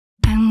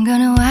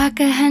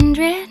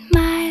100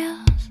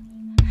 miles.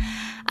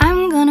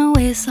 I'm gonna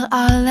whistle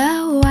all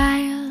the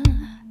while,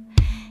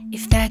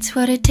 if that's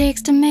what it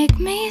takes to make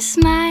me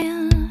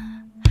smile.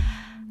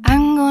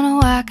 I'm gonna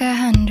walk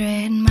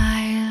 100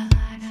 miles.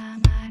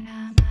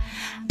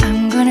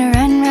 I'm gonna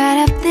run right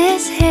up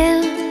this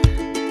hill,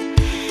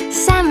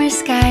 summer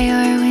sky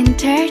or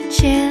winter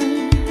chill.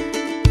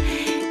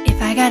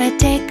 If I gotta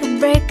take a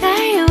break,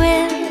 I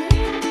will,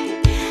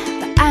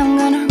 but I'm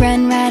gonna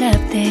run right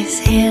up this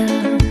hill.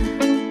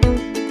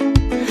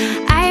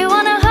 I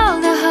wanna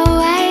hold the whole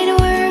wide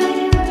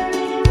world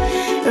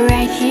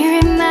right here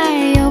in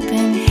my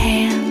open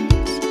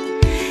hands.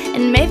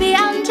 And maybe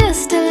I'm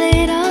just a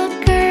little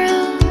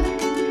girl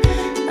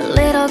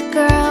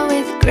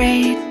with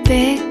great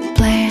big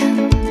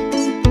plans.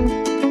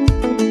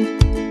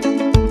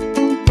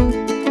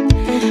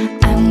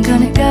 I'm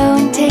gonna go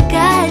and take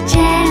a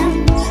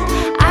chance.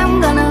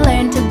 I'm gonna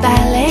learn to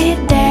ballet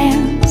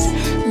dance,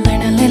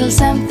 learn a little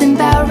something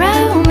about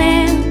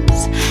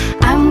romance.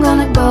 I'm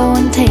gonna go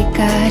and take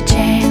a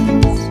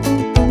chance.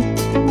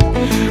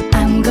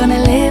 I'm gonna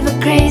live a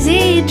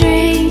crazy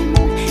dream,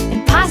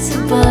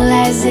 impossible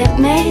as it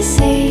may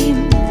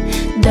seem.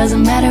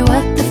 Doesn't matter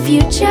what the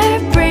future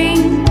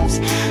brings,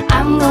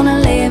 I'm gonna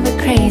live a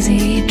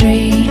crazy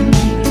dream.